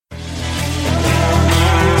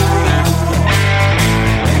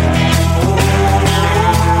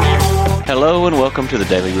welcome to the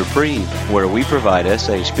Daily Reprieve, where we provide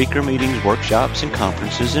SA speaker meetings, workshops, and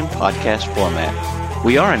conferences in podcast format.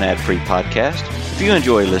 We are an ad-free podcast. If you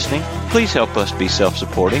enjoy listening, please help us be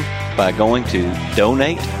self-supporting by going to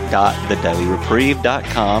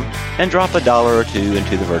donate.thedailyreprieve.com and drop $1 or $2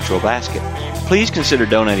 into the virtual basket. Please consider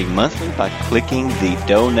donating monthly by clicking the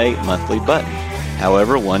Donate Monthly button.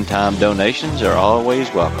 However, one-time donations are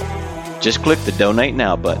always welcome. Just click the Donate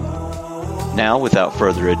Now button. Now, without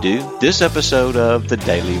further ado, this episode of the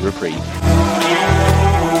Daily Reprieve.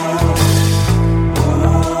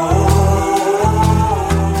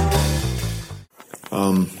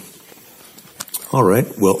 All right.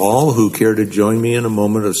 Will all who care to join me in a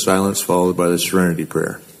moment of silence followed by the Serenity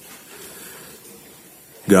Prayer?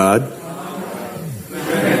 God,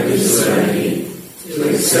 grant me serenity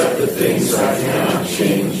to accept the things I cannot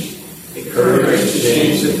change, the courage to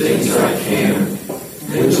change the things I can,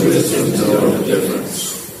 and the wisdom to know the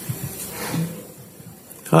difference.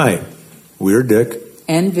 Hi, we're Dick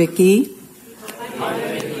and Vicki,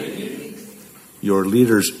 your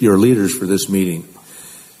leaders for this meeting.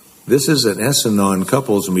 This is an S-Anon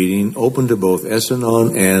couples meeting open to both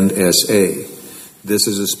S-Anon and SA. This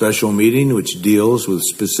is a special meeting which deals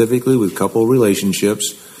specifically with couple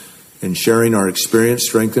relationships and sharing our experience,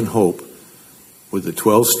 strength, and hope with the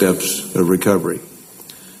 12 steps of recovery.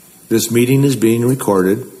 This meeting is being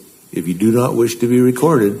recorded. If you do not wish to be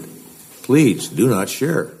recorded, please do not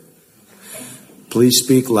share. Please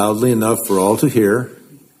speak loudly enough for all to hear.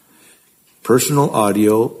 Personal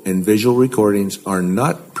audio and visual recordings are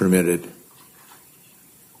not permitted.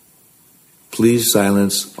 Please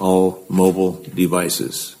silence all mobile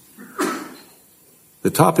devices. The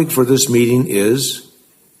topic for this meeting is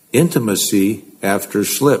intimacy after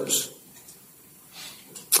slips.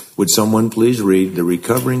 Would someone please read the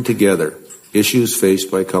Recovering Together, Issues Faced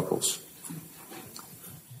by Couples?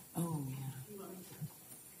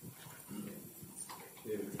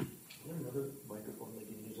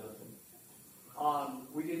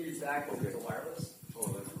 We can use that because it's wireless. Oh,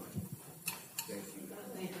 that's fine.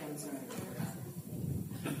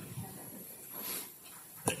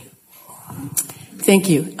 Thank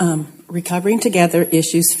you. Recovering Together,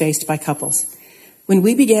 Issues Faced by Couples. When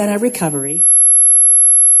we began our recovery,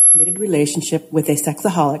 committed relationship with a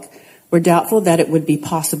sexaholic, were doubtful that it would be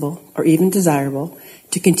possible or even desirable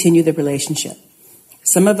to continue the relationship.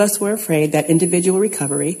 Some of us were afraid that individual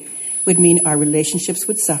recovery would mean our relationships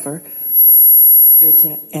would suffer or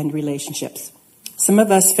to end relationships. Some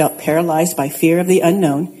of us felt paralyzed by fear of the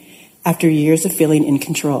unknown after years of feeling in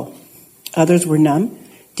control. Others were numb,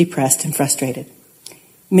 depressed, and frustrated.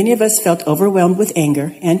 Many of us felt overwhelmed with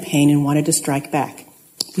anger and pain and wanted to strike back.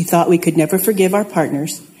 We thought we could never forgive our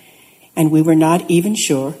partners, and we were not even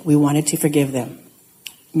sure we wanted to forgive them.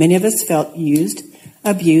 Many of us felt used,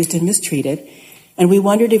 abused, and mistreated, and we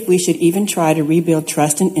wondered if we should even try to rebuild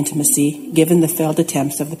trust and intimacy given the failed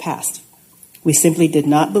attempts of the past. We simply did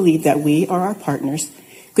not believe that we or our partners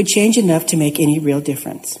could change enough to make any real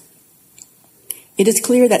difference. It is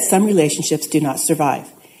clear that some relationships do not survive.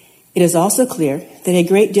 It is also clear that a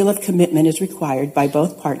great deal of commitment is required by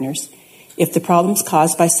both partners if the problems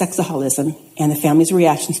caused by sexaholism and the family's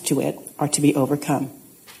reactions to it are to be overcome.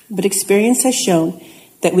 But experience has shown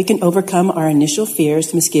that we can overcome our initial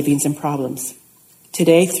fears, misgivings, and problems.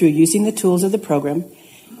 Today, through using the tools of the program,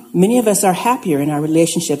 many of us are happier in our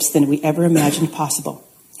relationships than we ever imagined possible,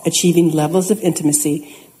 achieving levels of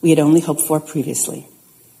intimacy we had only hoped for previously.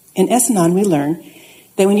 In S-Anon, we learn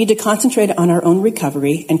that we need to concentrate on our own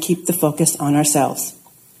recovery and keep the focus on ourselves.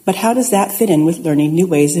 But how does that fit in with learning new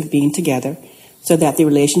ways of being together so that the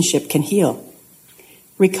relationship can heal?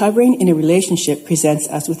 Recovering in a relationship presents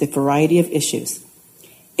us with a variety of issues.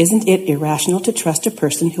 Isn't it irrational to trust a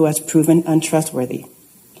person who has proven untrustworthy?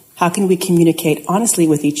 How can we communicate honestly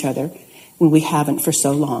with each other when we haven't for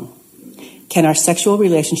so long? Can our sexual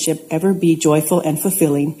relationship ever be a joyful and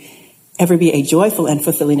fulfilling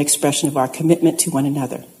expression of our commitment to one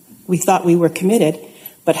another? We thought we were committed,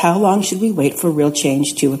 but how long should we wait for real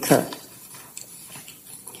change to occur?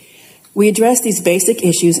 We address these basic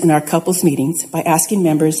issues in our couples meetings by asking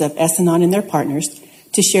members of S-Anon and their partners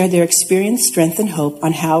to share their experience, strength, and hope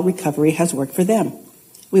on how recovery has worked for them.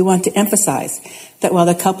 We want to emphasize that while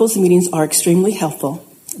the couples meetings are extremely helpful,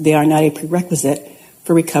 they are not a prerequisite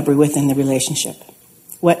for recovery within the relationship.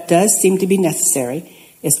 What does seem to be necessary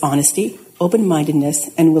is honesty, open-mindedness,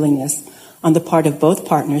 and willingness on the part of both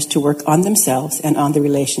partners to work on themselves and on the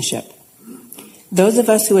relationship. Those of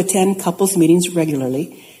us who attend couples meetings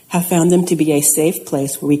regularly have found them to be a safe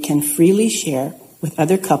place where we can freely share with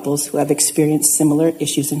other couples who have experienced similar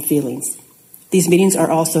issues and feelings. These meetings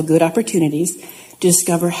are also good opportunities to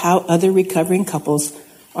discover how other recovering couples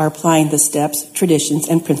are applying the steps, traditions,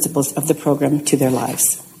 and principles of the program to their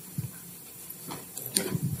lives.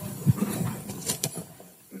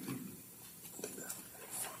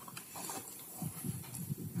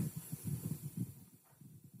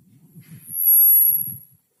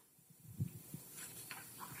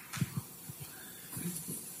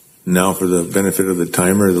 Now, for the benefit of the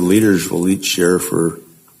timer, the leaders will each share for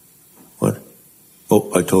what? Oh,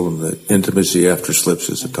 I told them that intimacy after slips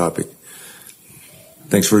is a topic.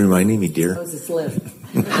 Thanks for reminding me, dear. That was a slip.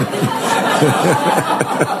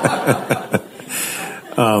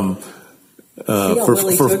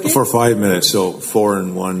 For 5 minutes, so 4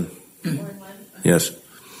 and 1. Yes.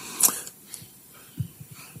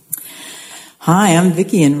 Hi, I'm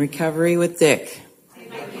Vicki in Recovery with Dick.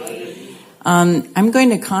 I'm going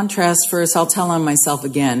to contrast first. I'll tell on myself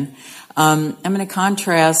again. I'm going to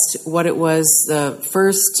contrast what it was the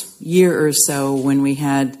first year or so when we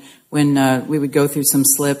would go through some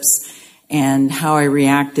slips and how I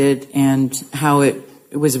reacted and how it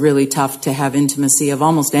was really tough to have intimacy of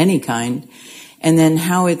almost any kind. And then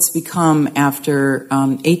how it's become after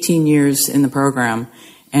 18 years in the program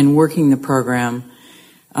and working the program.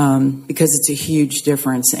 Because it's a huge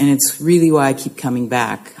difference, and it's really why I keep coming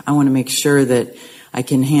back. I want to make sure that I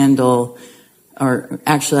can handle, or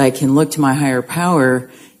actually I can look to my higher power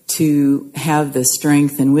to have the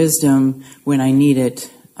strength and wisdom when I need it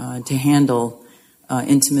to handle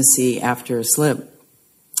intimacy after a slip.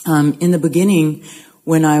 In the beginning,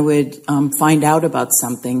 when I would find out about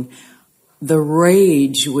something, the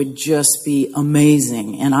rage would just be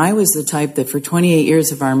amazing. And I was the type that for 28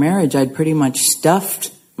 years of our marriage, I'd pretty much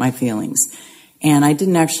stuffed my feelings. And I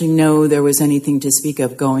didn't actually know there was anything to speak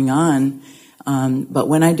of going on. But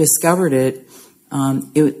when I discovered it,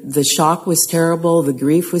 the shock was terrible. The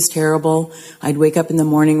grief was terrible. I'd wake up in the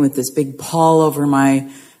morning with this big pall over my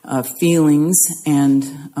feelings. And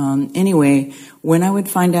anyway, when I would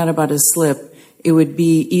find out about a slip, it would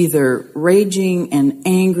be either raging and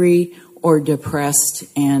angry or depressed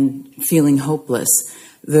and feeling hopeless.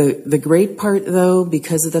 The great part, though,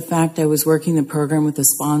 because of the fact I was working the program with a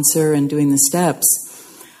sponsor and doing the steps,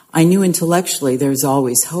 I knew intellectually there's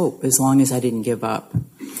always hope as long as I didn't give up.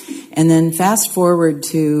 And then fast forward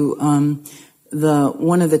to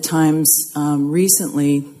one of the times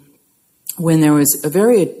recently when there was a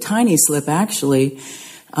very tiny slip, actually,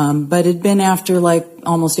 but it'd been after like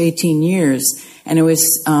almost 18 years, and it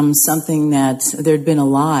was something that there'd been a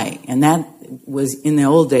lie, and that was in the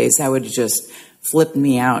old days. I would just flipped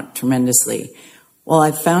me out tremendously. Well,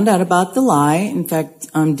 I found out about the lie. In fact,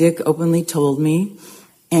 Dick openly told me,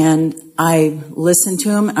 and I listened to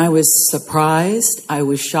him. I was surprised. I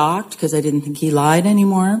was shocked because I didn't think he lied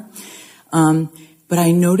anymore. But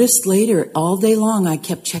I noticed later, all day long, I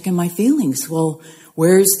kept checking my feelings. Well,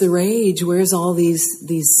 where's the rage? Where's all these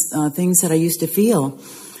things that I used to feel?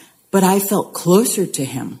 But I felt closer to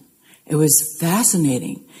him. It was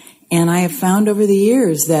fascinating. And I have found over the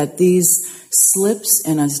years that these slips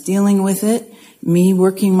and us dealing with it, me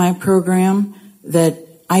working my program, that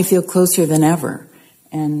I feel closer than ever.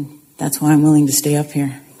 And that's why I'm willing to stay up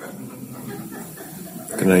here.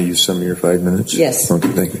 Can I use some of your 5 minutes? Yes. Okay,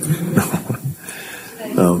 thank you.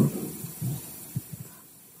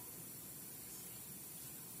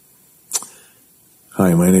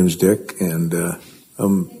 Hi, my name is Dick, and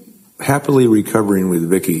I'm happily recovering with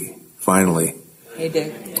Vicki, finally. Hey,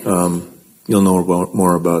 Dick. You'll know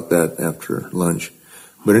more about that after lunch.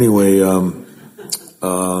 But anyway, in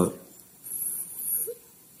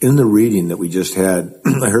the reading that we just had,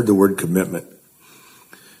 I heard the word commitment.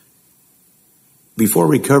 Before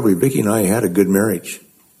recovery, Vicki and I had a good marriage.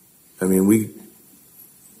 I mean,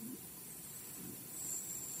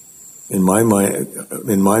 in my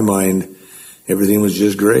mind, everything was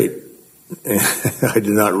just great. And I did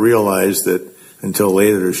not realize that until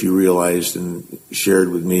later she realized and shared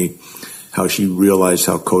with me how she realized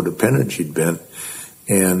how codependent she'd been,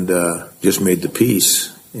 and just made the peace.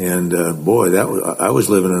 And boy, I was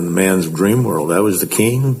living in a man's dream world. I was the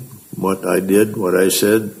king. What I did, what I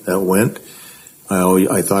said, that went.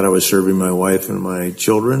 I thought I was serving my wife and my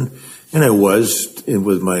children, and I was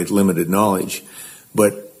with my limited knowledge.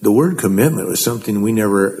 But the word commitment was something we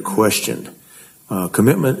never questioned.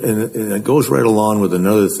 Commitment, and it goes right along with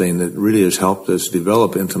another thing that really has helped us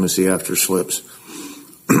develop intimacy after slips.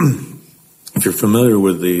 If you're familiar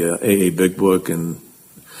with the AA Big Book and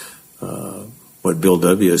what Bill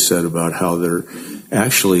W. has said about how they're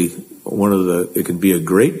actually it can be a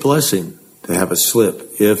great blessing to have a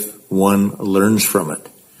slip if one learns from it.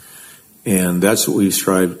 And that's what we've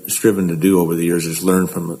striven to do over the years, is learn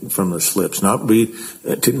from the slips, not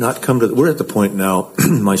come to. We're at the point now,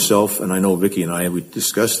 myself and I know Vicki and I, we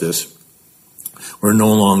discussed this. We're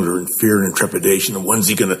no longer in fear and trepidation of when's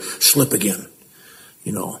he going to slip again.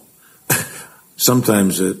 You know,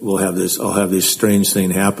 sometimes I'll have this strange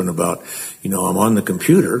thing happen about, you know, I'm on the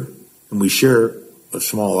computer and we share a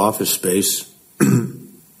small office space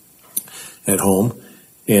at home,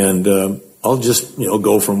 and I'll just, you know,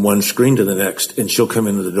 go from one screen to the next, and she'll come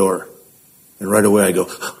into the door. And right away I go,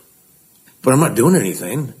 but I'm not doing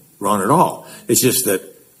anything wrong at all. It's just that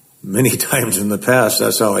many times in the past,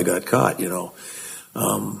 that's how I got caught, you know.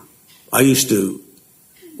 I used to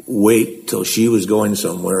wait till she was going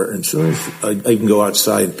somewhere, and as soon as I can go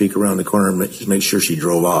outside and peek around the corner and make sure she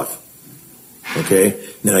drove off. Okay?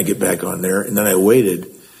 And then I get back on there, and then I waited,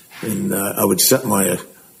 and I would set my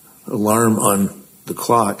alarm on the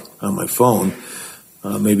clock on my phone,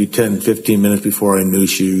 maybe 10, 15 minutes before I knew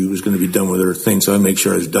she was going to be done with her thing, so I make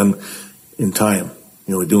sure I was done in time,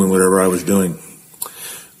 you know, doing whatever I was doing.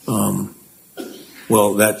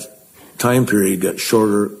 Well, that time period got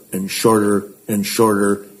shorter and shorter and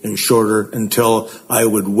shorter and shorter until I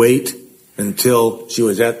would wait until she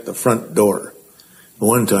was at the front door.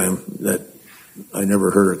 One time that I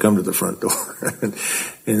never heard her come to the front door, and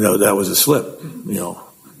that was a slip, you know,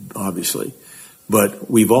 obviously. But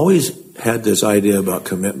we've always had this idea about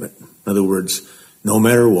commitment. In other words, no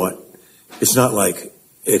matter what, it's not like,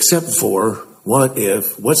 except for, what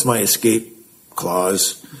if, what's my escape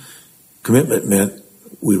clause? Commitment meant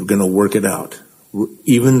we were going to work it out.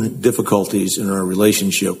 Even difficulties in our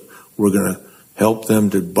relationship, we're going to help them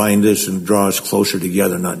to bind us and draw us closer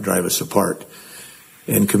together, not drive us apart.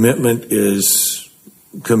 And commitment is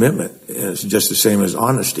commitment. It's just the same as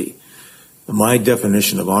honesty. My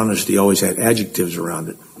definition of honesty always had adjectives around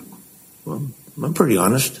it. Well, I'm pretty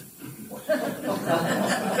honest.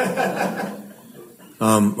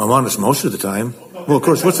 I'm honest most of the time. Well, of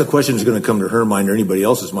course, what's the question is going to come to her mind or anybody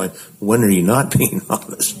else's mind? When are you not being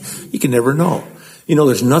honest? You can never know. You know,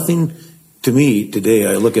 there's nothing, to me today,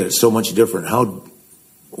 I look at it so much different.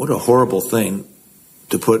 What a horrible thing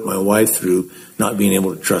to put my wife through, not being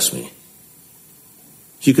able to trust me.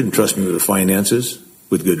 She couldn't trust me with the finances,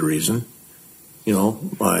 with good reason. You know,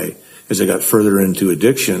 as I got further into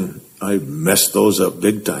addiction, I messed those up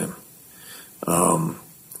big time.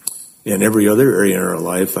 And every other area in our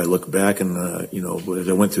life, I look back and, you know, as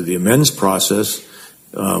I went through the amends process,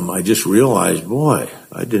 I just realized, boy,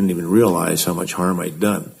 I didn't even realize how much harm I'd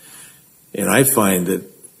done. And I find that,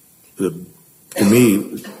 to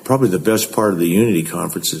me, probably the best part of the Unity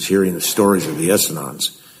Conference is hearing the stories of the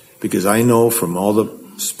Essenons. Because I know from all the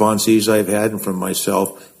sponsees I've had and from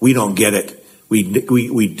myself, we don't get it. We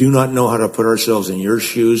do not know how to put ourselves in your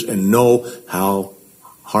shoes and know how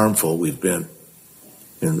harmful we've been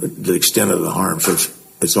and the extent of the harm. So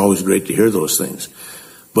it's always great to hear those things.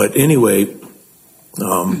 But anyway,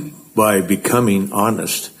 by becoming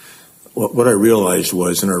honest, what I realized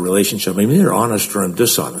was in our relationship, I'm either honest or I'm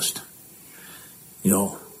dishonest. You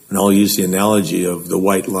know, and I'll use the analogy of the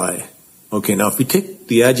white lie. Okay, now if you take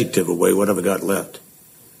the adjective away, what have I got left?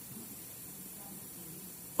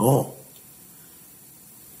 Oh.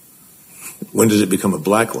 When does it become a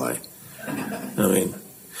black lie? I mean,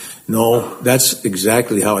 no, that's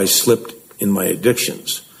exactly how I slipped in my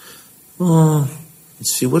addictions.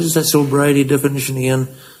 Let's see, what is that sobriety definition again?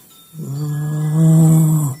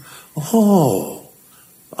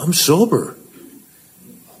 I'm sober.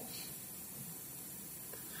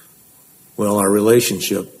 Well, our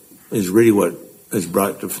relationship is really what has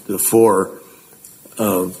brought to the fore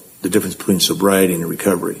of the difference between sobriety and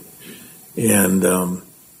recovery. And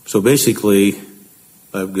so basically,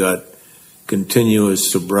 I've got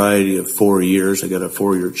continuous sobriety of 4 years. I got a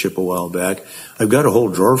 4-year chip a while back. I've got a whole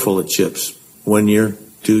drawer full of chips. 1 year,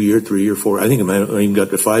 2 year, 3 year, 4. I think I even got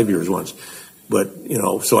to 5 years once. But, you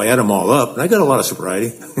know, so I add them all up, and I got a lot of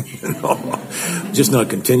sobriety. You know, just not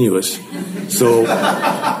continuous. So,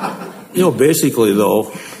 you know, basically,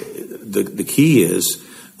 though, the key is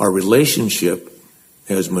our relationship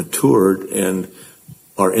has matured and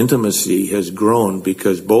our intimacy has grown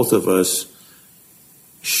because both of us,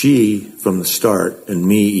 she from the start and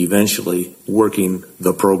me eventually, working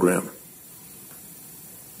the program.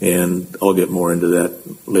 And I'll get more into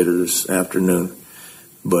that later this afternoon.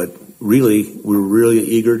 But really, we're really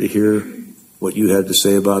eager to hear what you have to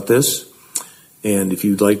say about this. And if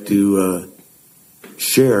you'd like to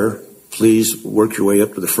share, please work your way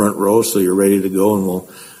up to the front row so you're ready to go, and we'll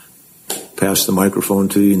pass the microphone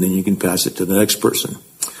to you, and then you can pass it to the next person.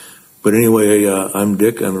 But anyway, I'm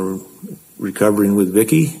Dick. I'm recovering with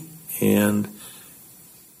Vicki, and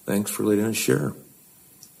Thanks for letting us share.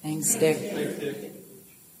 Thanks, Dick.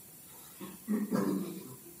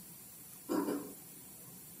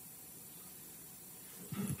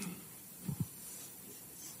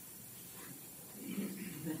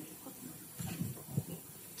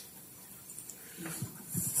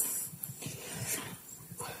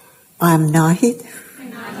 I'm Nahid.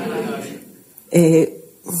 A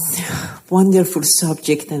wonderful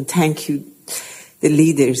subject, and thank you, the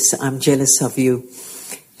leaders. I'm jealous of you.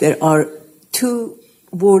 There are two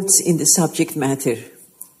words in the subject matter: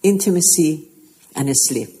 intimacy and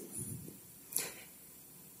sleep.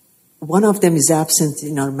 One of them is absent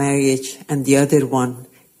in our marriage, and the other one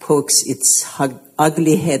pokes its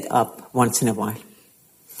ugly head up once in a while.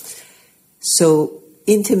 So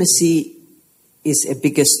intimacy is a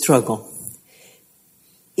big struggle.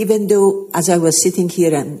 Even though, as I was sitting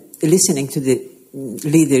here and listening to the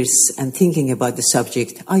leaders and thinking about the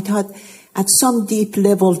subject, I thought at some deep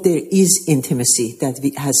level there is intimacy that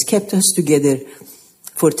has kept us together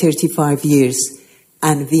for 35 years,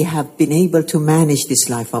 and we have been able to manage this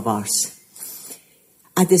life of ours.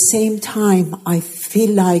 At the same time, I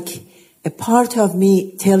feel like a part of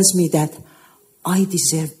me tells me that I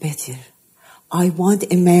deserve better. I want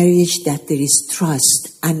a marriage that there is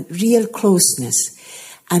trust and real closeness.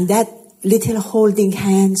 And that little holding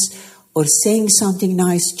hands or saying something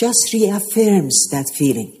nice just reaffirms that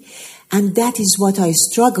feeling. And that is what I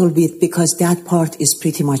struggle with, because that part is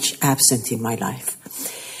pretty much absent in my life.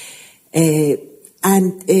 The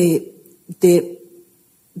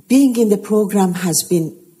being in the program has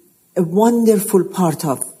been a wonderful part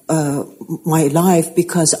of my life,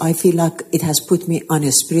 because I feel like it has put me on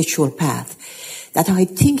a spiritual path, that I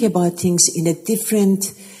think about things in a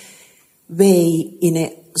different way, in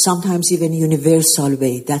a sometimes even universal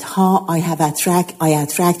way, that how I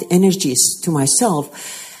attract energies to myself,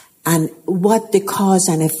 and what the cause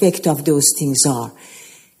and effect of those things are.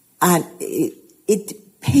 And it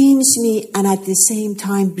pains me, and at the same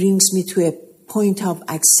time brings me to a point of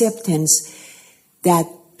acceptance that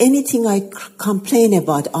anything I complain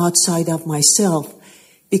about outside of myself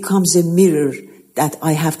becomes a mirror that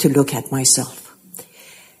I have to look at myself.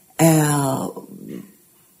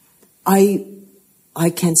 I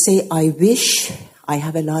can say I wish, I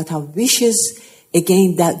have a lot of wishes.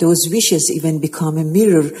 Again, that those wishes even become a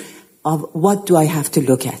mirror of what do I have to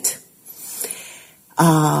look at.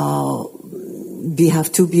 We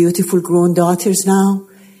have two beautiful grown daughters now.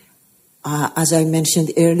 As I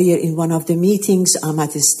mentioned earlier in one of the meetings, I'm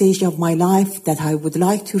at a stage of my life that I would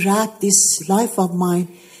like to wrap this life of mine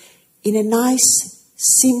in a nice,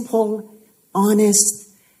 simple, honest,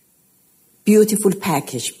 beautiful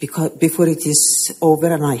package before it is over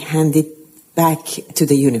and I hand it back to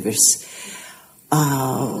the universe.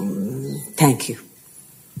 Thank you.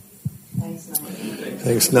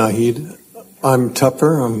 Thanks, Nahid. I'm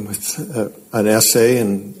Tupper. I'm with an SA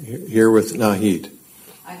and here with Nahid.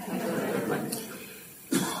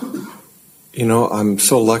 You know, I'm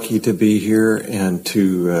so lucky to be here and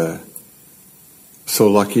so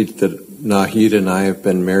lucky that Nahid and I have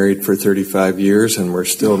been married for 35 years and we're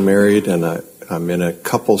still married, and I'm in a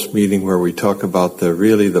couples meeting where we talk about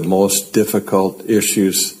the most difficult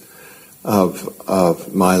issues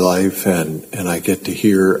of my life, and I get to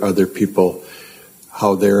hear other people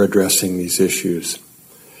how they're addressing these issues.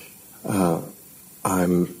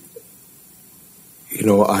 I'm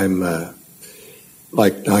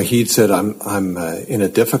like Nahid said, I'm in a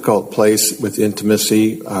difficult place with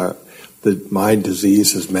intimacy. My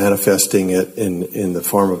disease is manifesting it in the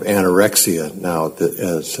form of anorexia now,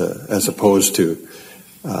 as opposed to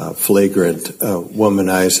flagrant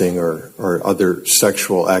womanizing or other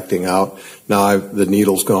sexual acting out. Now the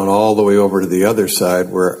needle's gone all the way over to the other side,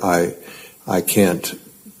 where I can't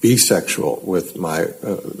be sexual with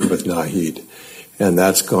Nahid, and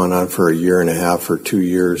that's gone on for 1.5 or 2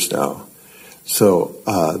 years now. So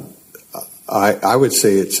I would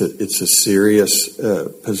say it's a serious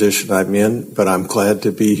position I'm in, but I'm glad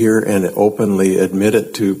to be here and openly admit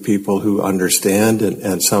it to people who understand,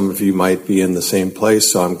 and some of you might be in the same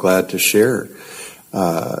place, so I'm glad to share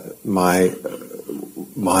my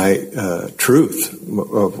truth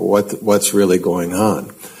of what's really going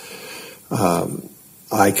on.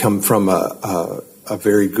 I come from a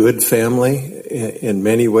very good family in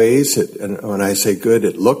many ways, and when I say good,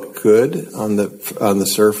 it looked good on the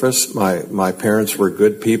surface. My parents were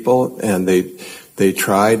good people, and they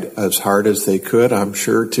tried as hard as they could, I'm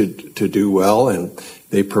sure, to do well, and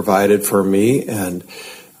they provided for me. And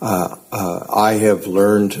I have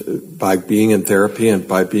learned by being in therapy and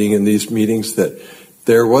by being in these meetings that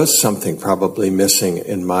there was something probably missing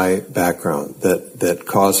in my background that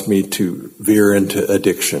caused me to veer into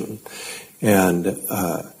addiction. And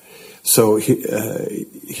so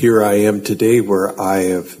here I am today, where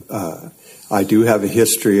I do have a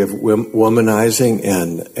history of womanizing,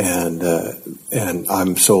 and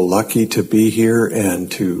I'm so lucky to be here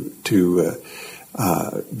and to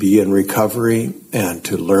be in recovery and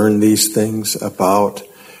to learn these things about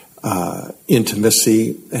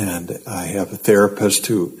intimacy. And I have a therapist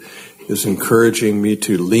who is encouraging me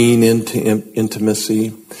to lean into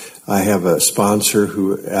intimacy. I have a sponsor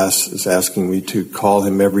who is asking me to call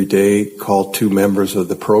him every day, call 2 members of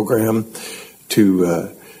the program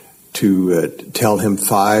to tell him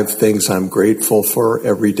 5 things I'm grateful for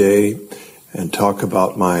every day, and talk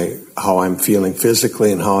about how I'm feeling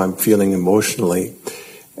physically and how I'm feeling emotionally.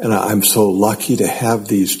 And I'm so lucky to have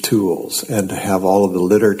these tools and to have all of the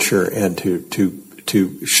literature and to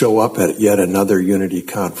show up at yet another Unity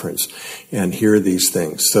conference and hear these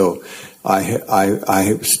things. So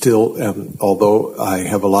I still am, although I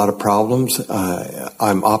have a lot of problems,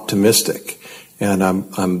 I'm optimistic, and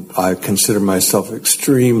I consider myself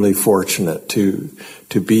extremely fortunate to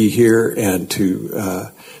be here and to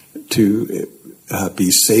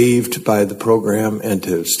be saved by the program and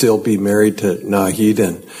to still be married to Nahid.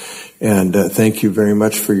 And thank you very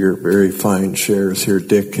much for your very fine shares here,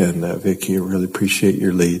 Dick and Vicki. I really appreciate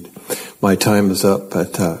your lead. My time is up,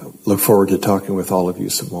 but look forward to talking with all of you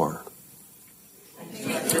some more.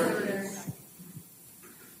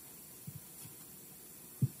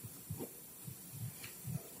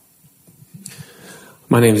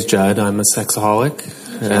 My name is Judd. I'm a sexaholic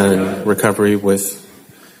in recovery with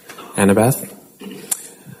Annabeth.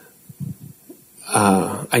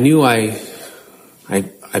 I knew I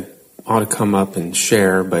ought to come up and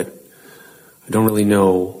share, but I don't really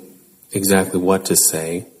know exactly what to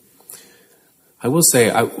say. I will say,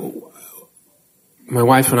 my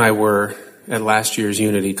wife and I were at last year's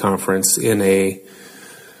Unity conference in a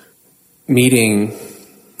meeting,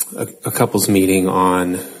 a couples meeting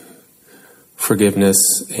on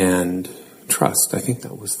forgiveness and trust. I think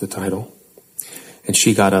that was the title. And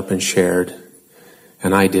she got up and shared,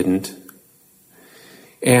 and I didn't.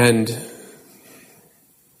 And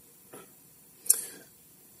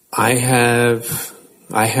I had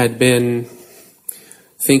been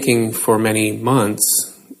thinking for many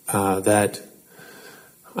months that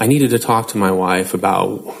I needed to talk to my wife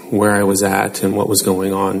about where I was at and what was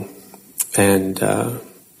going on. And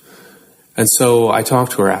so I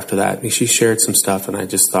talked to her after that. She shared some stuff, and I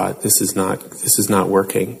just thought, this is not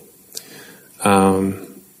working.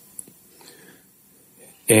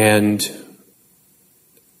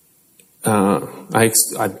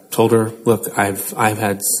 I told her, look, I've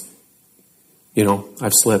had,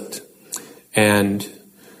 I've slipped, and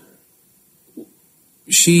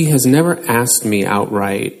she has never asked me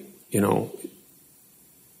outright,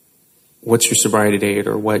 what's your sobriety date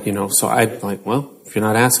or what, so I'm like, well, if you're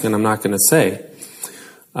not asking, I'm not going to say.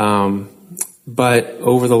 But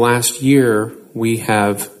over the last year, we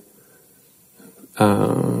have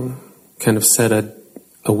kind of set a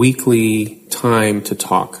weekly time to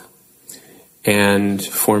talk, and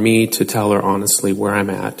for me to tell her honestly where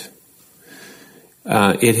I'm at.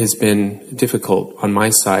 It has been difficult on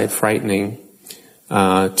my side, frightening,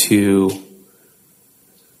 to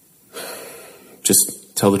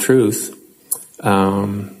just tell the truth.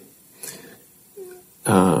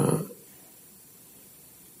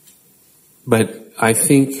 But I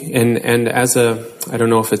think, and as I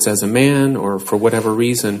don't know if it's as a man or for whatever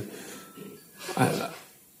reason,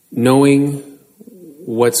 knowing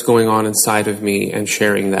what's going on inside of me and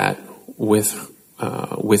sharing that with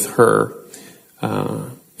her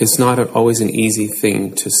is not always an easy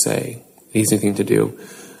thing to say, easy thing to do.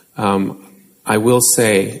 I will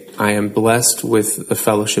say I am blessed with the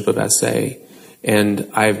fellowship of SA, and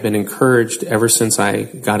I've been encouraged ever since I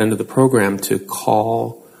got into the program to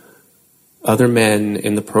call other men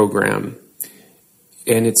in the program,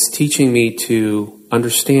 and it's teaching me to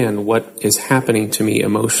understand what is happening to me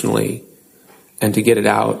emotionally and to get it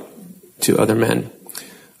out to other men.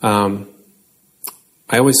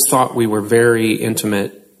 I always thought we were very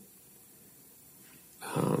intimate,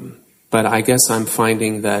 but I guess I'm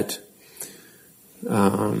finding that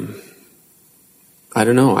I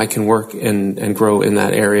don't know, I can work and grow in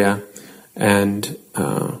that area, and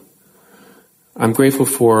I'm grateful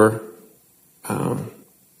for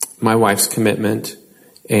my wife's commitment,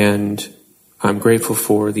 and I'm grateful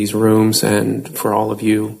for these rooms and for all of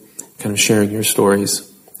you kind of sharing your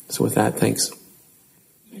stories. So with that, thanks.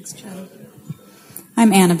 Thanks, Chad.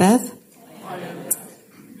 I'm Annabeth.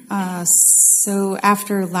 So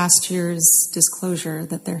after last year's disclosure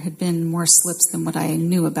that there had been more slips than what I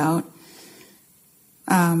knew about,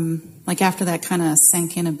 like after that kind of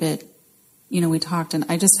sank in a bit, we talked, and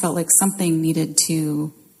I just felt like something needed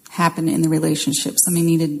to happen in the relationship. Something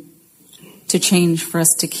needed to change for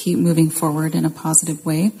us to keep moving forward in a positive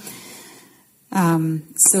way.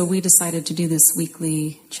 So we decided to do this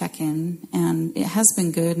weekly check-in, and it has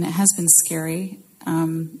been good, and it has been scary,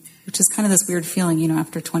 which is kind of this weird feeling,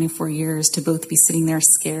 after 24 years, to both be sitting there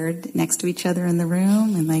scared next to each other in the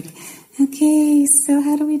room and like, okay, so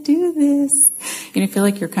how do we do this? I feel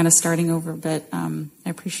like you're kind of starting over, but I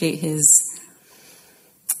appreciate his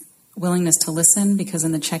willingness to listen, because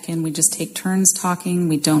in the check-in we just take turns talking.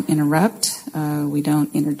 We don't interrupt. We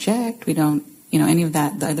don't interject. We don't, any of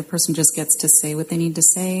that. The other person just gets to say what they need to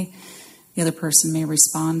say. The other person may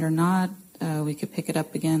respond or not. We could pick it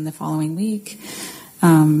up again the following week.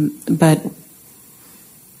 But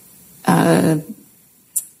I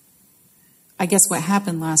guess what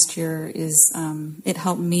happened last year is it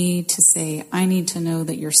helped me to say, I need to know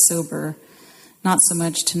that you're sober, not so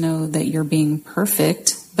much to know that you're being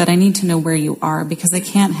perfect, but I need to know where you are, because I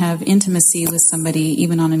can't have intimacy with somebody,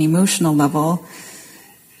 even on an emotional level,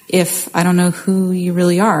 if I don't know who you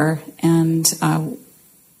really are and,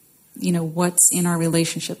 what's in our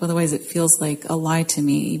relationship. Otherwise it feels like a lie to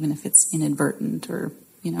me, even if it's inadvertent or,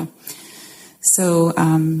 So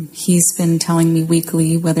he's been telling me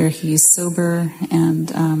weekly whether he's sober,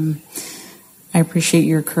 and I appreciate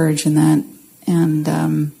your courage in that.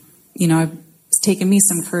 And, it's taken me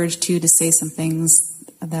some courage, too, to say some things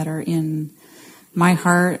that are in my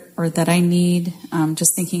heart or that I need,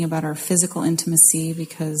 just thinking about our physical intimacy,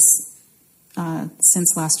 because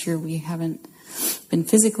since last year we haven't been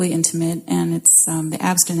physically intimate, and it's the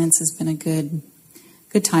abstinence has been a good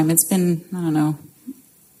time. It's been,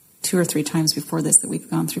 2 or 3 times before this that we've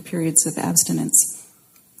gone through periods of abstinence,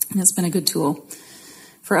 and it's been a good tool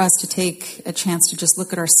for us to take a chance to just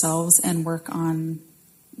look at ourselves and work on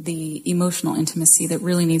the emotional intimacy that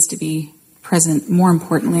really needs to be present, more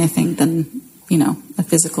importantly, I think, than, a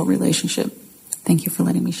physical relationship. Thank you for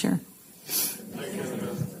letting me share.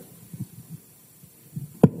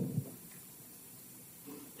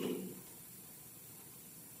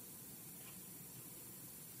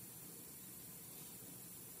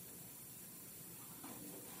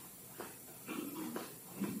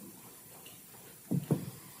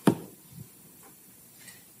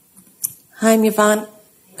 Hi, I'm Yvonne.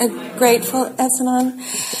 A grateful Essanon.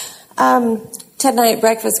 Ted and I at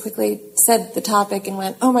breakfast quickly said the topic and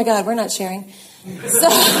went, oh my God, we're not sharing.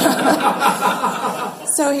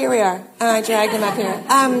 So here we are. And I dragged him up here.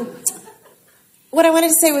 What I wanted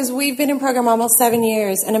to say was we've been in program almost 7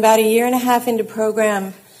 years, and about 1.5 years into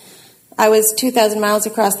program, I was 2,000 miles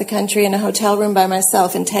across the country in a hotel room by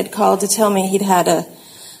myself, and Ted called to tell me he'd had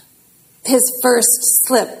his first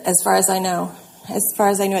slip, as far as I knew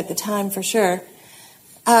at the time, for sure.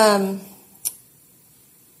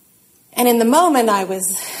 And in the moment, I was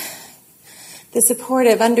the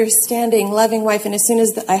supportive, understanding, loving wife, and as soon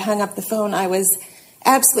as I hung up the phone, I was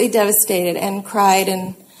absolutely devastated and cried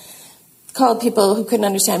and called people who couldn't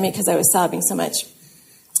understand me because I was sobbing so much.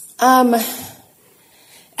 And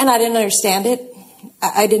I didn't understand it.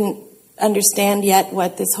 I didn't understand yet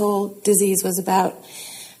what this whole disease was about.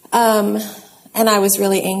 And I was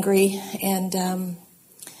really angry and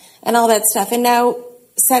all that stuff. And now,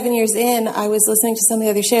 7 years in, I was listening to some of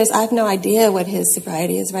the other shares. I have no idea what his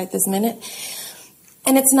sobriety is right this minute.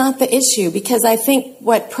 And it's not the issue, because I think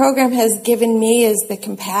what program has given me is the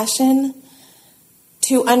compassion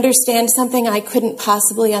to understand something I couldn't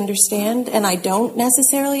possibly understand, and I don't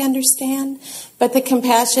necessarily understand, but the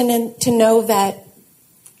compassion and to know that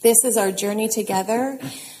this is our journey together.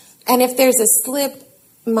 And if there's a slip,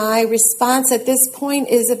 my response at this point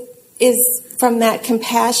is from that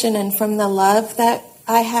compassion and from the love that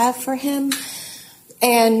I have for him.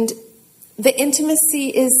 And the intimacy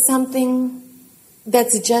is something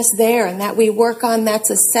that's just there and that we work on. That's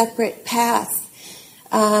a separate path.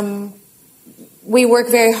 We work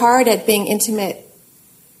very hard at being intimate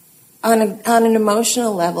on an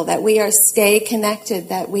emotional level, that we stay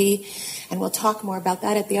connected, and we'll talk more about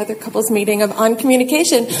that at the other couples meeting on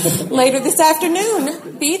communication later this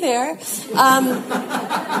afternoon. Be there.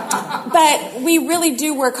 But we really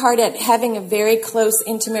do work hard at having a very close,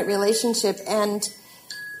 intimate relationship. And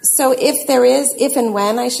so if and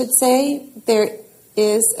when I should say, there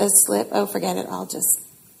is a slip, oh, forget it, I'll just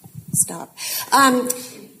stop.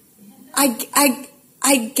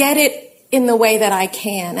 I get it in the way that I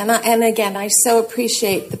can. And again, I so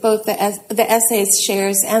appreciate both the essays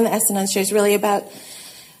shares and the Essanon shares really about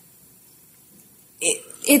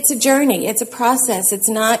it's a journey. It's a process.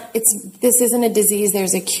 This isn't a disease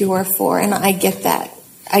there's a cure for, and I get that.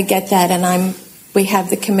 And we have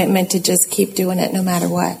the commitment to just keep doing it no matter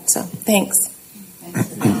what. So, thanks.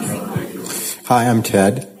 Hi, I'm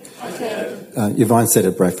Ted. Yvonne said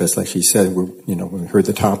at breakfast, like she said, when we heard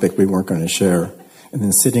the topic, we weren't going to share. And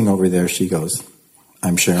then sitting over there, she goes,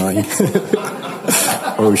 I'm sharing.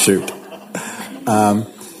 Oh, shoot.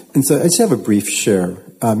 And so I just have a brief share.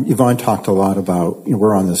 Yvonne talked a lot about,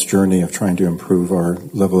 we're on this journey of trying to improve our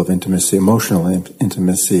level of intimacy, emotional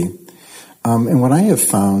intimacy. And what I have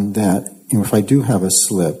found that, if I do have a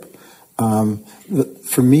slip,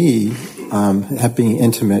 for me, being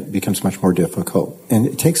intimate becomes much more difficult. And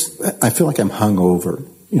I feel like I'm hungover.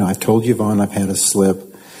 I've told Yvonne I've had a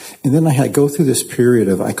slip. And then I go through this period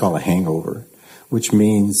of, I call a hangover, which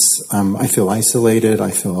means I feel isolated,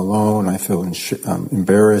 I feel alone, I feel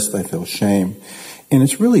embarrassed, I feel shame. And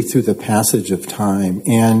it's really through the passage of time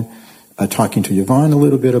and talking to Yvonne a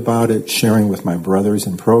little bit about it, sharing with my brothers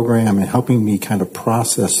in program, and helping me kind of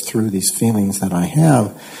process through these feelings that I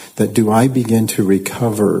have, that do I begin to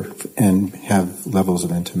recover and have levels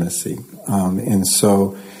of intimacy. And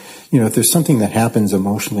so, if there's something that happens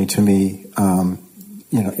emotionally to me,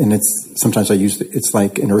 and sometimes it's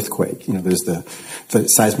like an earthquake. There's the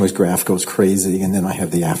seismograph goes crazy, and then I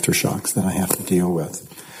have the aftershocks that I have to deal with.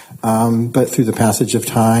 But through the passage of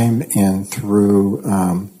time and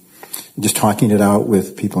through just talking it out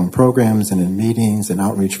with people in programs and in meetings and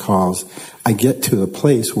outreach calls, I get to the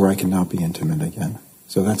place where I can now be intimate again.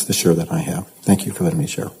 So that's the share that I have. Thank you for letting me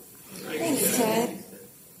share. Thanks, Ted.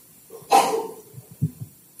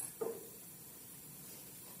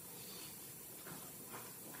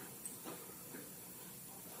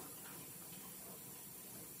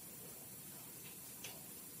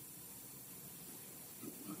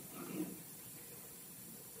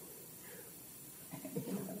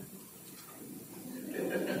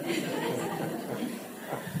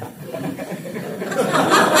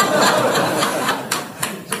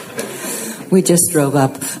 We just drove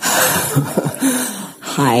up.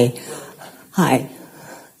 Hi.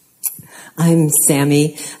 I'm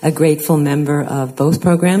Sammy, a grateful member of both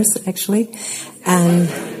programs, actually. And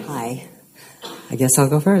hi. I guess I'll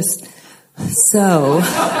go first. So,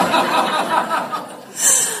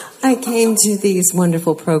 I came to these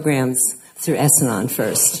wonderful programs through Es-Anon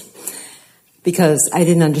first, because I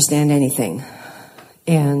didn't understand anything.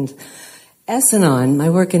 And Es-Anon, my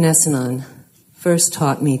work in Es-Anon, first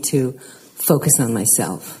taught me to focus on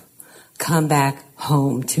myself, come back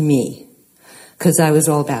home to me, because I was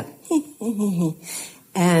all about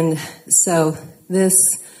and so this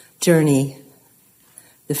journey,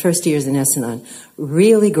 the first years in Es-Anon,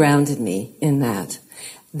 really grounded me in that.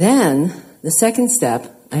 Then the second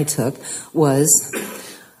step I took was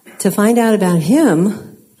to find out about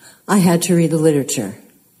him. I had to read the literature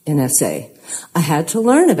in SA. I had to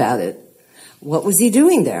learn about it. What was he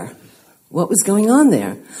doing there? What was going on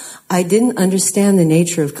there? I didn't understand the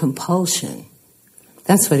nature of compulsion.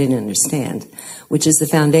 That's what I didn't understand, which is the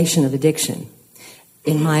foundation of addiction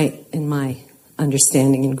in my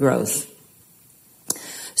understanding and growth.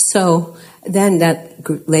 So then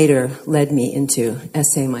that later led me into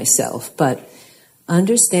SA myself. But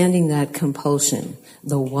understanding that compulsion,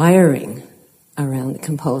 the wiring around the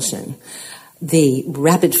compulsion, the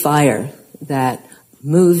rapid fire that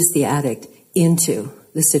moves the addict into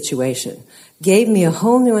the situation, gave me a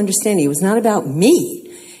whole new understanding. It was not about me.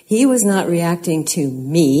 He was not reacting to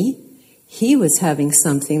me. He was having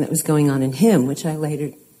something that was going on in him, which I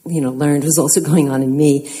later, learned was also going on in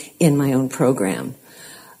me in my own program.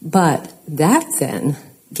 But that then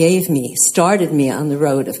started me on the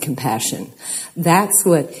road of compassion. That's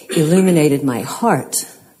what illuminated my heart,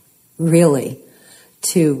 really,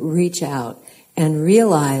 to reach out and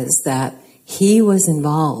realize that he was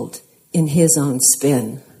involved in his own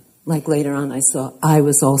spin. Like later on I saw I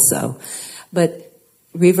was also. But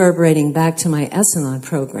reverberating back to my Es-Anon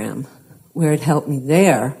program, where it helped me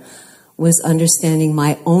there, was understanding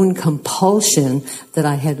my own compulsion that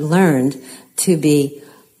I had learned to be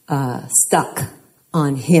stuck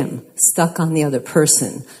on him, stuck on the other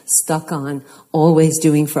person, stuck on always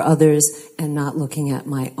doing for others and not looking at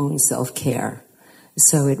my own self-care.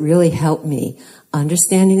 So it really helped me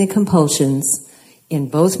understanding the compulsions in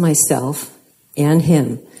both myself and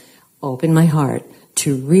him, open my heart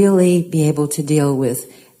to really be able to deal with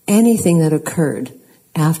anything that occurred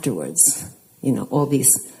afterwards, all these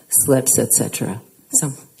slips, etc. So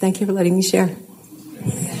thank you for letting me share.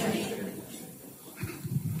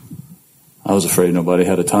 I was afraid nobody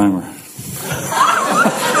had a timer.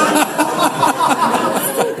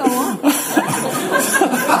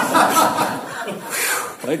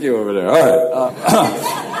 Thank you over there. All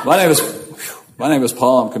right. My name is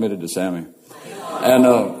Paul. I'm committed to Sammy. And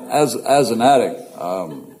as an addict,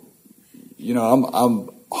 I'm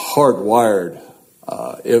hardwired.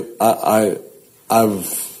 I've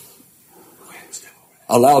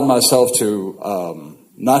allowed myself to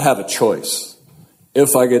not have a choice.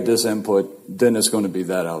 If I get this input, then it's going to be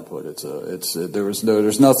that output.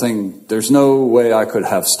 There's no way I could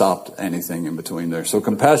have stopped anything in between there. So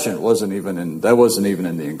compassion wasn't even in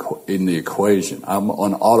the equation. I'm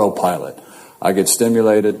on autopilot. I get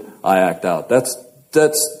stimulated, I act out. That's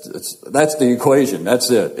the equation. That's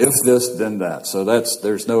it. If this, then that. So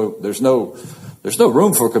there's no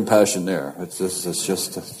room for compassion there. It's just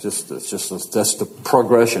the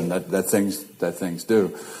progression that things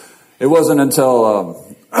do. It wasn't until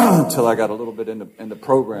I got a little bit in the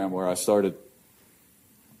program where I started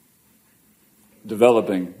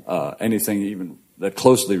developing anything even that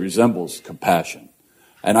closely resembles compassion,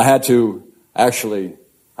 and I had to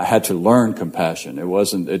learn compassion.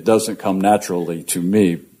 It doesn't come naturally to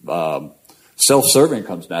me. Self-serving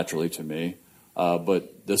comes naturally to me,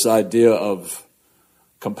 but this idea of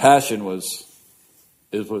compassion was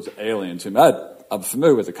alien to me. I'm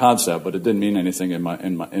familiar with the concept, but it didn't mean anything in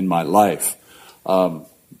my life.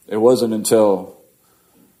 It wasn't until,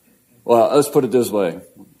 well, let's put it this way.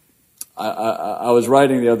 I was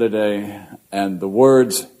writing the other day, and the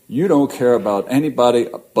words, "You don't care about anybody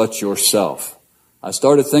but yourself." I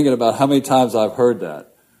started thinking about how many times I've heard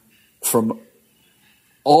that from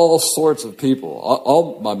all sorts of people.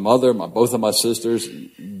 All my mother, both of my sisters,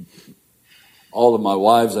 all of my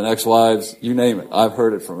wives and ex-wives, you name it. I've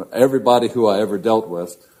heard it from everybody who I ever dealt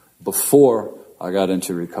with before I got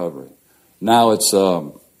into recovery. Now it's,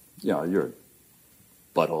 you're a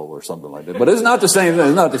butthole or something like that. But it's not the same thing.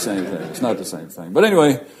 It's not the same thing. But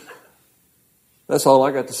anyway, that's all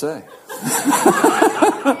I got to say.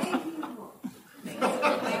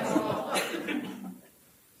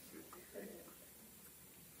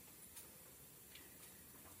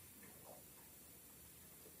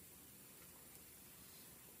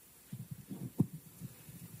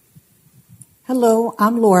 Hello,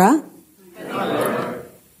 I'm Laura.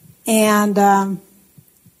 And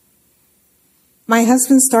my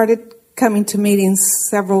husband started coming to meetings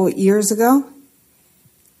several years ago.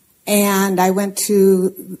 And I went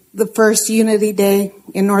to the first Unity Day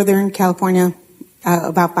in Northern California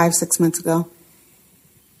about 5-6 months ago.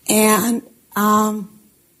 And I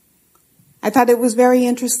thought it was very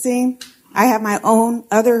interesting. I have my own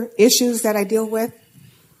other issues that I deal with.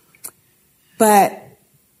 But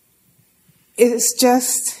it's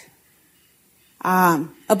just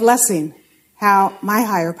a blessing how my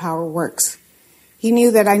higher power works. He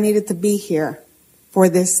knew that I needed to be here for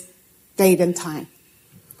this date and time.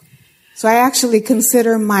 So I actually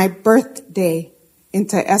consider my birthday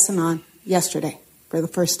into Es-Anon yesterday for the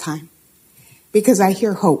first time because I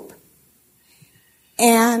hear hope.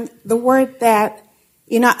 And the word that,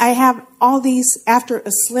 I have all these, after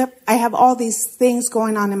a slip, I have all these things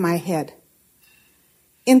going on in my head.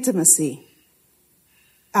 Intimacy.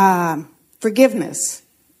 Forgiveness,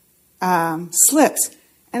 slips.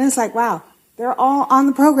 And it's like, wow, they're all on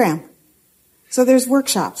the program. So there's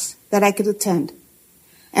workshops that I could attend.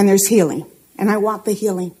 And there's healing. And I want the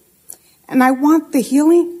healing. And I want the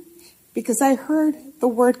healing because I heard the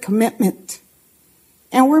word commitment.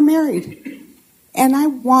 And we're married. And I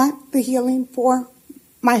want the healing for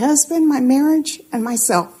my husband, my marriage, and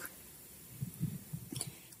myself.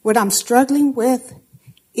 What I'm struggling with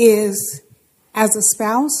is, as a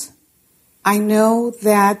spouse, I know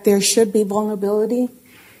that there should be vulnerability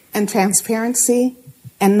and transparency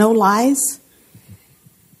and no lies.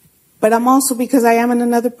 But I'm also, because I am in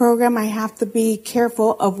another program, I have to be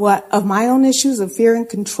careful of my own issues of fear and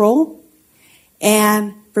control,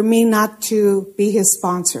 and for me not to be his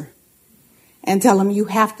sponsor and tell him, you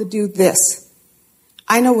have to do this.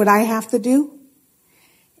 I know what I have to do.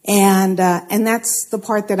 And that's the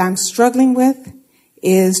part that I'm struggling with.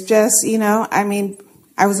 Is just,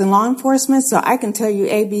 I was in law enforcement, so I can tell you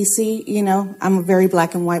A, B, C, I'm a very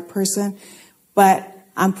black and white person, but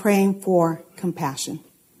I'm praying for compassion.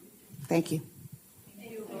 Thank you.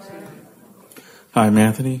 Hi, I'm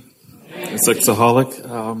Anthony, a sexaholic.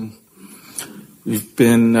 We've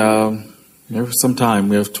been married for some time.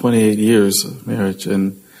 We have 28 years of marriage,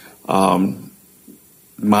 and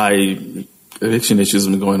my addiction issues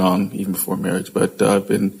have been going on even before marriage, but I've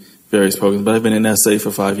been various programs, but I've been in SA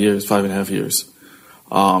for 5.5 years.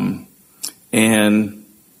 And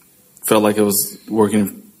felt like it was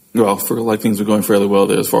working, things were going fairly well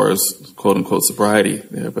there as far as quote unquote sobriety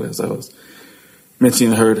there. But as I was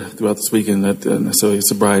mentioning, I heard throughout this weekend that necessarily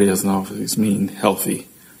sobriety doesn't always mean healthy.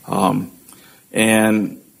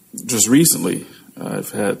 And just recently, I've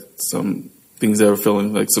had some things that were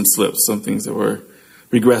feeling like some slips, some things that were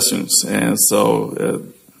regressions, and so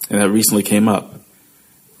and that recently came up.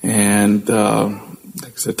 And like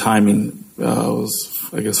I said, timing was,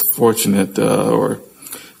 I guess, fortunate, or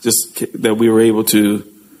just that we were able to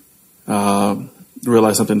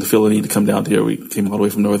realize something to feel the need to come down here. We came all the way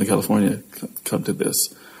from Northern California to come to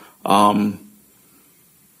this.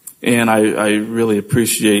 And I really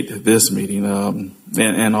appreciate this meeting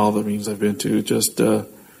and all the meetings I've been to, just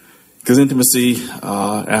because intimacy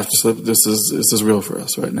after slip, this is real for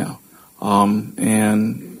us right now.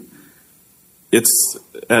 And it's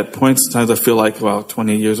at points, sometimes I feel like about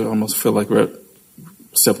 28 years, I almost feel like we're at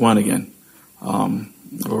step one again,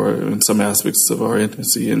 or in some aspects of our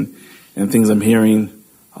intimacy and things I'm hearing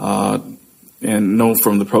and know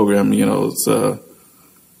from the program. It's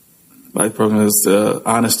my program is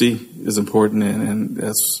honesty is important, and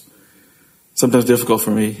that's sometimes difficult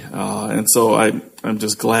for me. And so I'm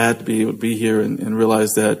just glad to be able to be here and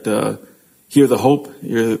realize that hear the hope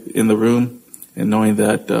here in the room, and knowing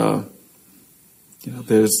that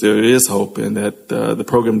there is hope, and that the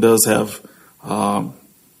program does have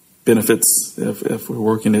benefits if we're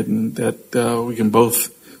working it, and that we can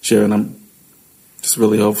both share. And I'm just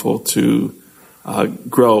really hopeful to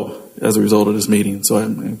grow as a result of this meeting. So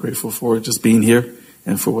I'm grateful for just being here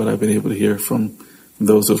and for what I've been able to hear from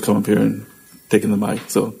those who have come up here and taken the mic.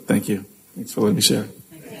 So thank you. Thanks for letting me share.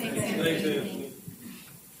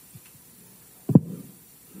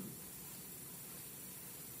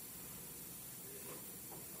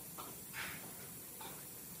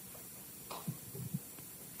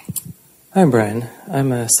 I'm Brian.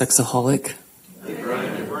 I'm a sexaholic. Hey, Brian.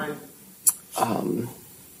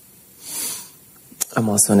 I'm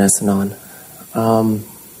also an S-Anon.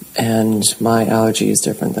 And my allergy is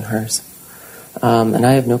different than hers. And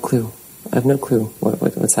I have no clue. I have no clue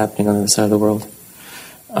what's happening on the other side of the world.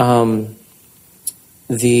 I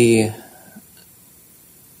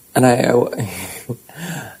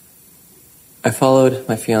followed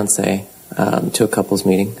my fiance to a couples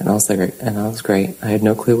meeting, and I was great. I had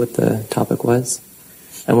no clue what the topic was.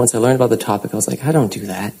 And once I learned about the topic, I was like, I don't do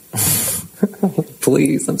that.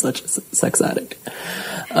 Please, I'm such a sex addict.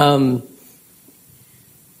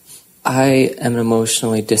 I am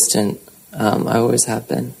emotionally distant. I always have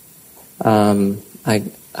been. I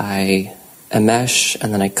enmesh,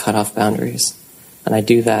 and then I cut off boundaries, and I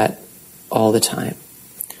do that all the time.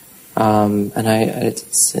 And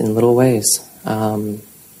it's in little ways. I'm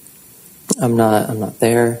not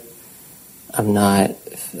there. I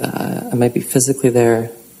might be physically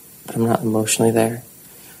there, but I'm not emotionally there.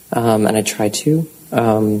 And I try to.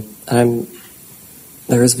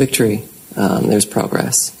 There is victory. There's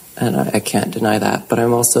progress. And I can't deny that. But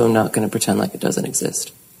I'm also not going to pretend like it doesn't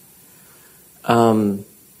exist.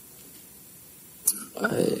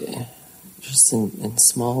 Just in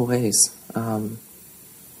small ways.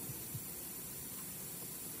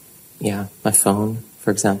 My phone,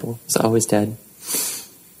 for example, is always dead.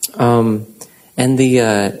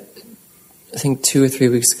 I think 2 or 3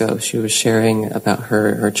 weeks ago, she was sharing about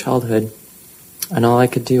her childhood, and all I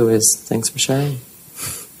could do is, thanks for sharing.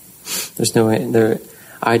 There's no way there.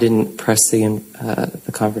 I didn't press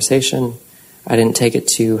the conversation. I didn't take it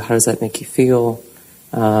to, how does that make you feel?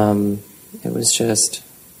 It was just,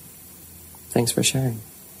 thanks for sharing.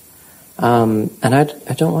 And I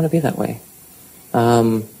don't want to be that way.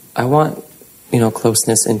 I want,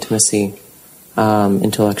 closeness, intimacy,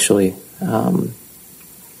 intellectually,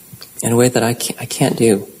 in a way that I can't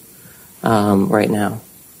do right now.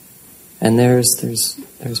 And there's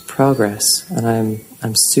progress, and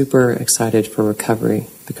I'm super excited for recovery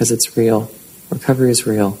because it's real. Recovery is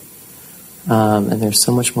real, and there's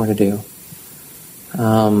so much more to do.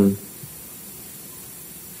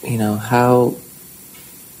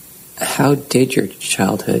 How did your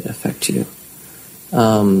childhood affect you?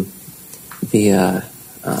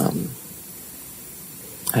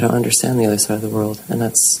 I don't understand the other side of the world, and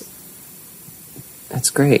that's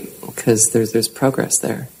great because there's progress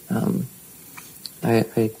there. I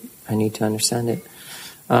need to understand it,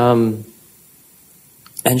 and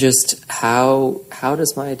just how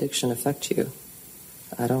does my addiction affect you?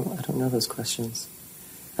 I don't know those questions,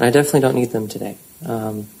 and I definitely don't need them today.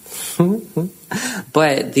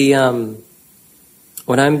 But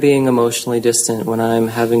when I'm being emotionally distant, when I'm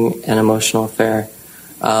having an emotional affair,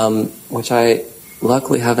 which I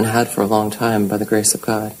luckily haven't had for a long time by the grace of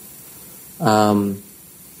God.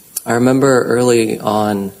 I remember early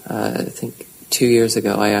on, I think 2 years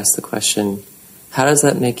ago, I asked the question, how does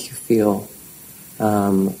that make you feel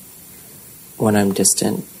when I'm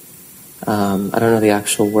distant? I don't know the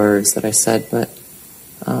actual words that I said, but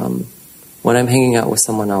when I'm hanging out with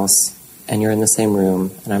someone else and you're in the same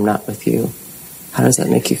room and I'm not with you, how does that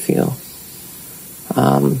make you feel?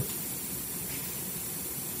 I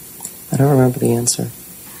don't remember the answer.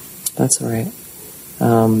 That's all right.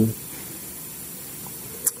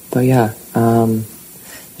 But yeah,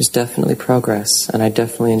 there's definitely progress, and I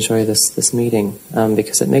definitely enjoy this meeting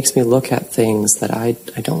because it makes me look at things that I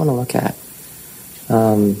don't want to look at.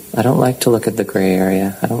 I don't like to look at the gray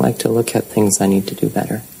area. I don't like to look at things I need to do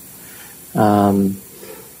better.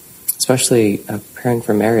 Especially preparing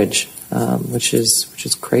for marriage, which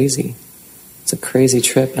is crazy. It's a crazy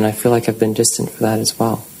trip, and I feel like I've been distant for that as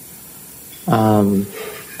well.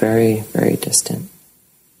 Very, very distant.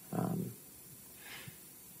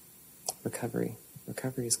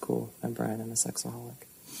 Recovery is cool. I'm Brian. I'm a sexaholic.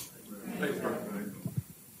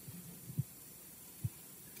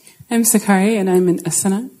 I'm Sakari, and I'm an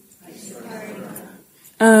asana.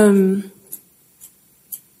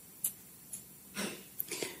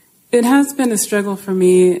 It has been a struggle for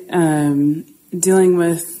me dealing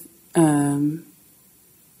with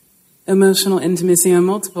emotional intimacy on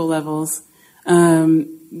multiple levels.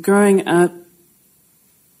 Growing up,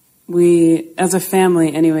 we, as a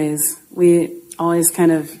family anyways, we always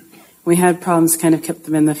we had problems, kind of kept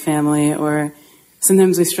them in the family, or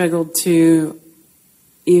sometimes we struggled to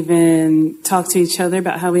even talk to each other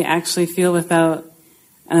about how we actually feel without,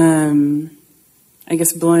 I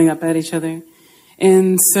guess, blowing up at each other.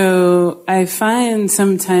 And so I find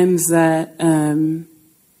sometimes that,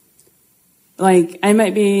 like, I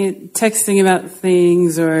might be texting about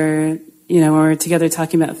things or, or together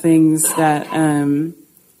talking about things that,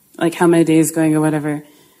 like how my day is going or whatever,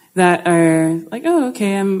 that are like, oh,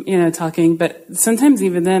 okay, I'm, talking. But sometimes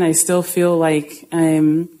even then I still feel like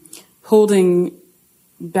I'm holding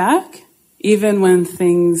back, even when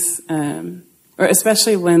things, or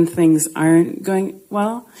especially when things aren't going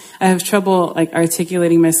well. I have trouble like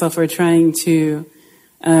articulating myself or trying to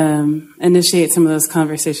initiate some of those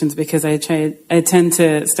conversations because I tend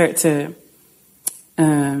to start to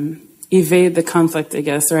evade the conflict, I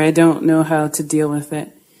guess, or I don't know how to deal with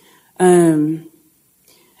it. And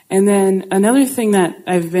then another thing that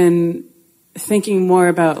I've been thinking more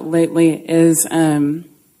about lately is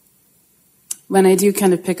when I do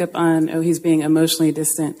kind of pick up on, he's being emotionally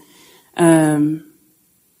distant. And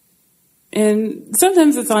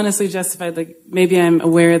sometimes it's honestly justified, like maybe I'm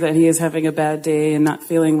aware that he is having a bad day and not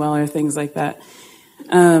feeling well or things like that.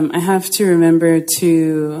 I have to remember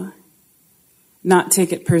to not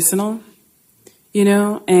take it personal,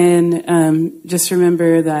 and just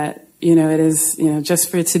remember that, it is, just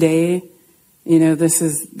for today, this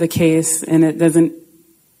is the case, and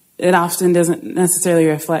it often doesn't necessarily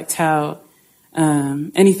reflect how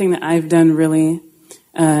anything that I've done really.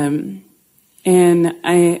 And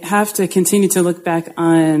I have to continue to look back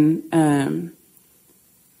on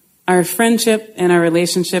our friendship and our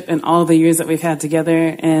relationship and all the years that we've had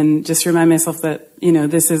together, and just remind myself that,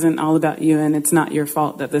 this isn't all about you and it's not your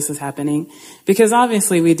fault that this is happening. Because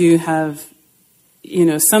obviously we do have,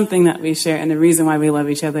 something that we share and the reason why we love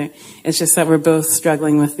each other. It's just that we're both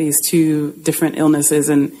struggling with these two different illnesses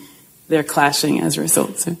and they're clashing as a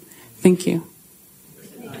result. So thank you.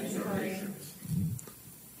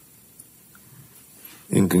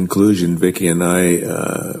 In conclusion, Vicki and I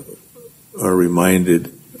are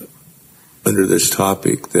reminded under this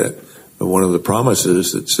topic that one of the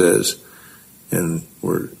promises that says, and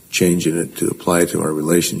we're changing it to apply to our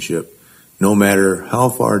relationship, no matter how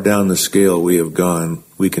far down the scale we have gone,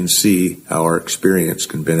 we can see how our experience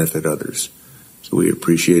can benefit others. So we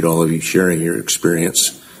appreciate all of you sharing your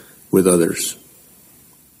experience with others.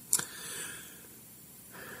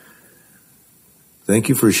 Thank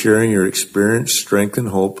you for sharing your experience, strength, and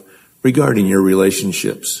hope regarding your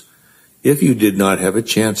relationships. If you did not have a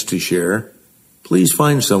chance to share, please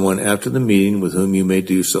find someone after the meeting with whom you may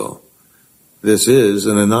do so. This is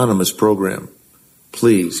an anonymous program.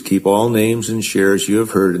 Please keep all names and shares you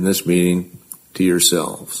have heard in this meeting to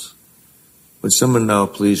yourselves. Would someone now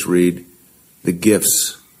please read the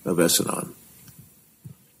gifts of Es-Anon?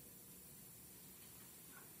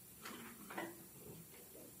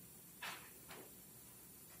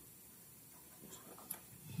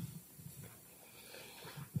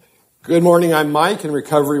 Good morning, I'm Mike in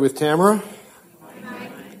Recovery with Tamara.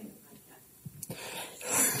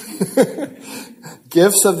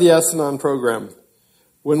 Gifts of the Es-Anon program.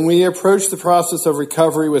 When we approach the process of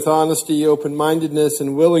recovery with honesty, open-mindedness,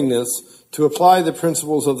 and willingness to apply the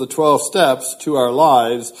principles of the 12 steps to our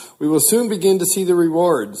lives, we will soon begin to see the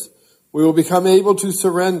rewards. We will become able to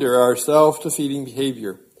surrender our self-defeating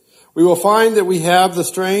behavior. We will find that we have the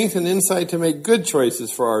strength and insight to make good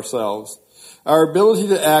choices for ourselves. Our ability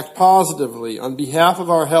to act positively on behalf of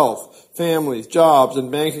our health, families, jobs,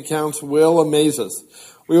 and bank accounts will amaze us.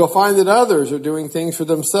 We will find that others are doing things for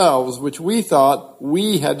themselves which we thought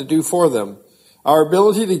we had to do for them. Our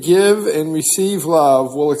ability to give and receive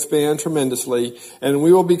love will expand tremendously, and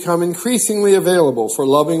we will become increasingly available for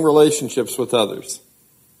loving relationships with others.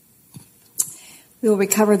 We will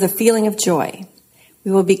recover the feeling of joy.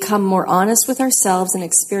 We will become more honest with ourselves and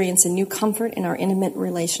experience a new comfort in our intimate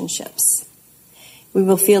relationships. We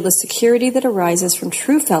will feel the security that arises from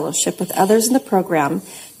true fellowship with others in the program,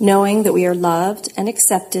 knowing that we are loved and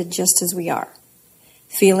accepted just as we are.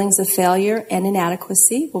 Feelings of failure and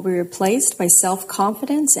inadequacy will be replaced by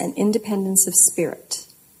self-confidence and independence of spirit.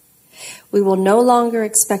 We will no longer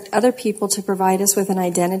expect other people to provide us with an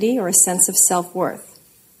identity or a sense of self-worth.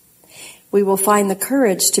 We will find the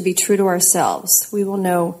courage to be true to ourselves. We will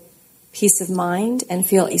know peace of mind and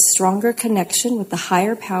feel a stronger connection with the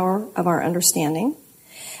higher power of our understanding.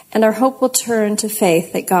 And our hope will turn to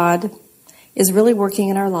faith that God is really working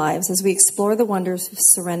in our lives as we explore the wonders of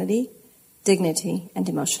serenity, dignity, and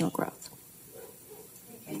emotional growth.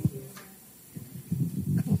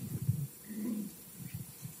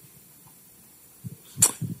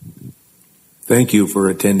 Thank you for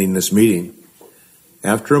attending this meeting.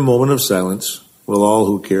 After a moment of silence, will all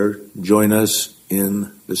who care join us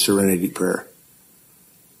in the Serenity Prayer?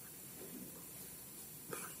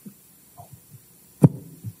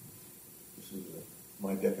 This is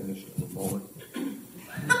my definition of a moment.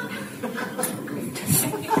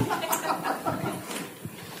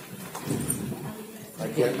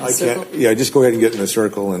 I can't. Yeah, just go ahead and get in the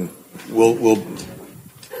circle, and we'll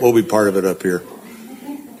be part of it up here.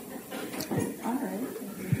 All right.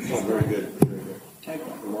 Oh, very good. Very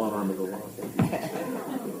good. The long arm of the law.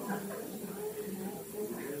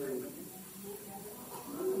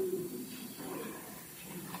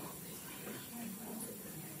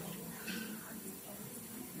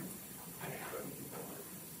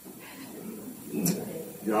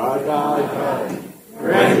 God,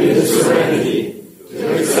 grant me the serenity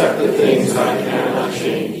to accept the things I cannot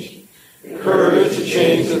change, the courage to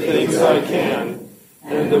change the things I can,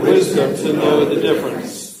 and the wisdom to know the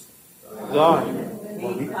difference. Thine.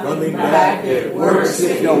 Coming back, it works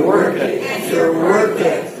if you work it. You work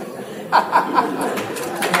it.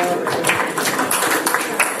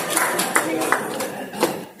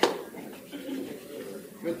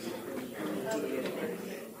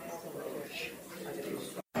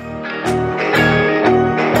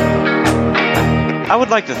 I would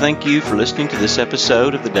like to thank you for listening to this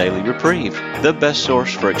episode of the Daily Reprieve, the best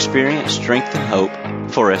source for experience, strength, and hope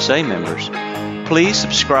for SA members. Please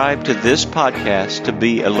subscribe to this podcast to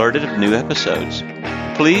be alerted of new episodes.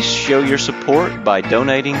 Please show your support by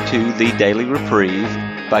donating to the Daily Reprieve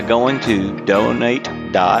by going to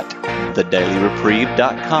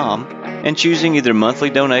donate.thedailyreprieve.com and choosing either monthly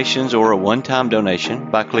donations or a one-time donation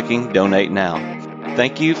by clicking Donate Now.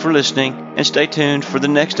 Thank you for listening, and stay tuned for the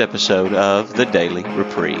next episode of The Daily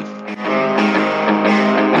Reprieve.